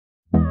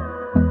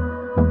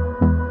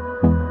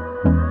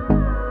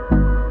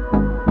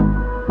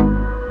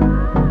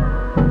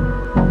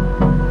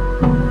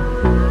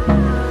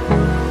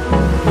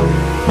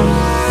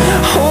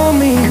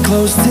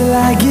close till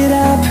I get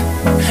up.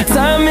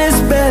 Time is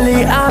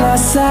barely on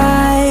our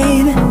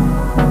side.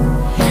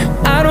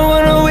 I don't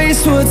wanna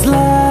waste what's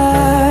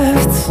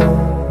left.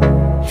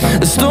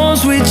 The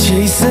storms we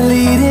chase are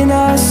leading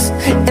us,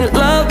 and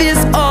love is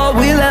all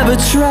we'll ever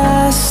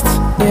trust.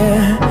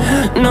 Yeah,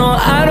 no,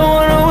 I don't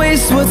wanna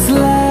waste what's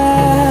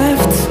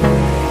left.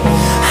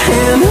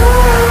 And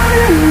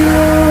on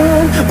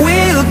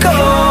we'll go,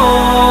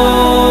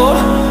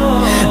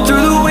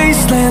 through the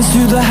wastelands,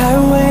 through the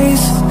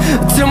highways,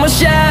 till my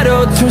shadow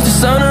turns to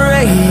sun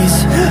rays.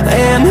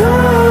 And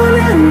on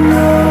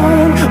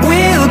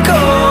we'll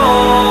go,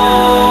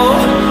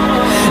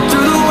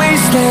 through the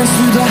wastelands,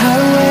 through the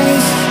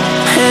highways,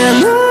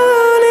 and on.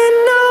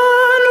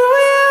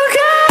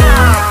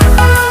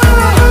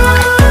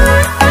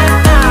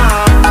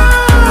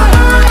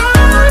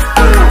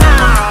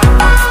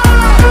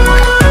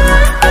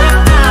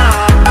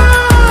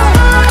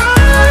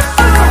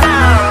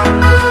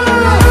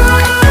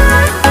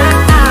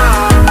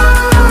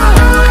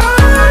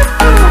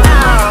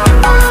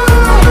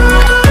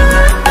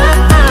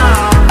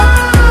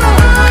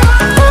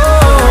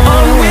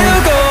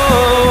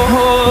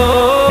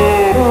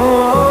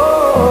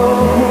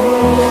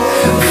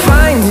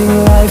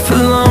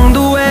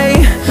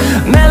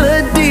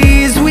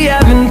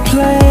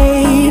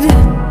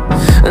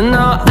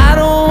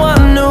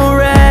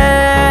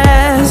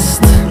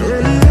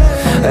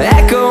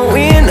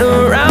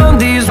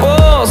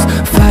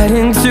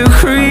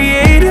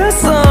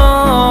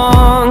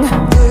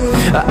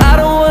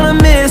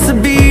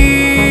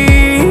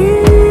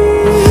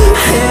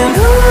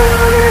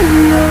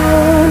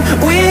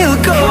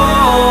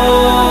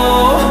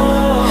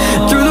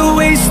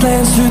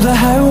 Through the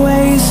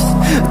highways,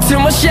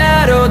 till my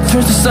shadow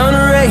turns to sun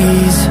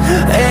rays.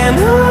 And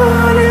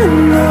on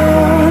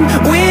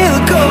we'll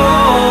go,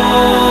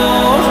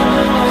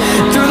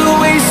 through the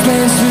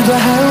wastelands, through the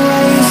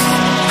highways,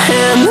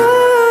 and on.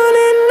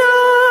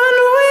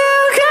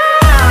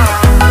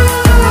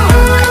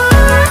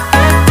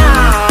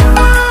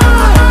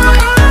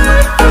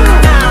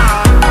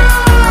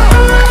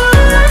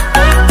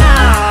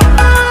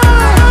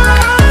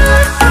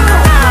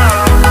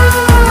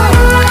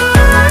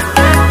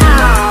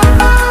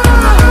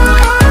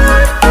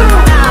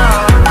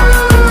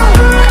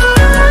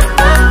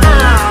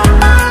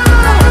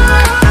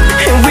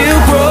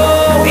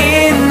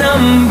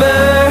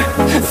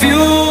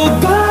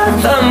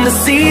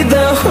 See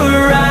the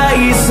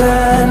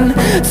horizon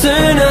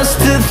turn us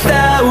to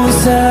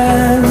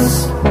thousands,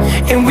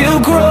 and we'll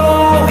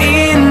grow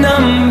in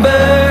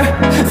number,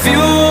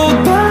 fueled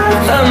by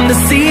them. To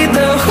see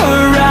the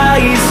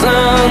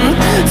horizon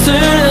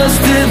turn us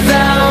to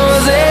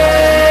thousands,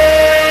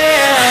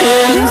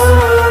 and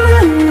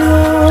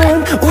on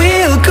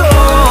we'll go,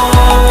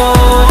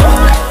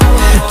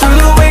 through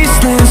the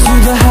wastelands,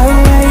 through the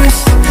highways,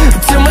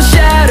 till my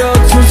shadow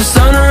turns to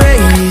sun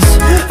rays.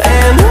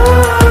 And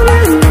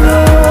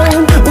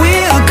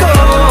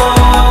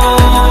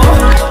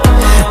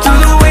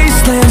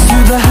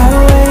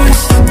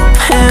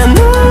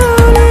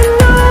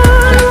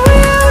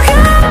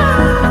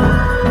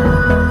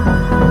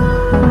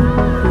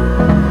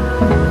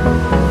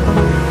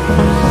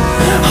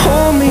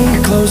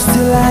close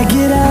till I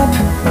get up.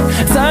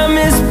 Time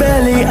is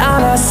barely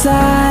on our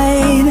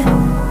side.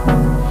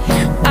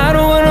 I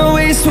don't wanna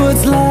waste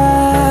what's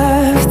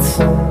left.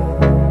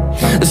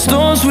 The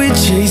storms we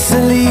chase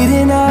are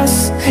leading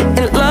us,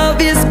 and love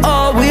is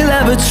all we'll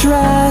ever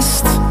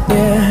trust.